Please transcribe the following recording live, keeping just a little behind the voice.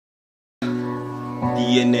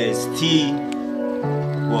DNST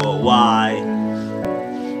worldwide.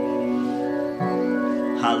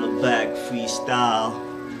 Holla back freestyle.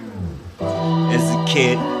 As a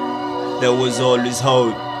kid, there was always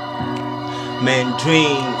hope. Man,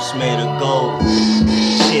 dreams made of gold.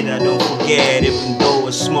 Shit I don't forget, even though I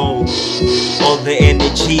smoke. All the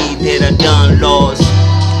energy that I done lost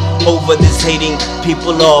over this hating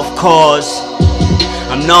people, of course.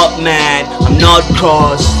 I'm not mad, I'm not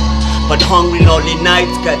cross, but hungry lonely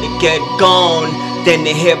nights gotta get gone. Then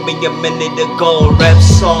they hit me a minute ago, rap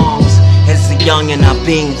songs. As a youngin' I've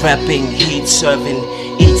been rapping, heat serving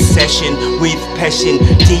each session with passion.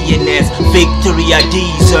 DNS victory, I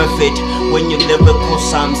deserve it. When your lyrical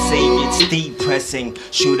some say it's depressing.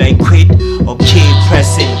 Should I quit or keep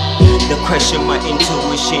pressing? The question my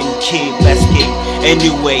intuition keep asking.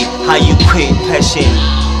 Anyway, how you quit passion?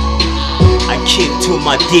 I keep to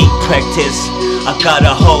my deep practice. I got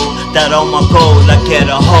a hold that on my goal. I get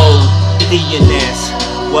a hold.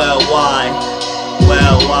 DNS worldwide,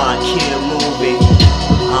 keep moving.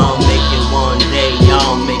 I'll make it one day.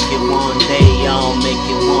 I'll make it one day. I'll make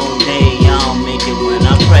it one day. I'll make it when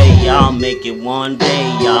I pray. I'll make it one day.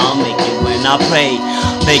 I'll make it when I pray.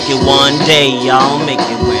 Make it one day. I'll make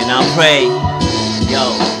it when I pray.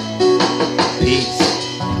 Yo.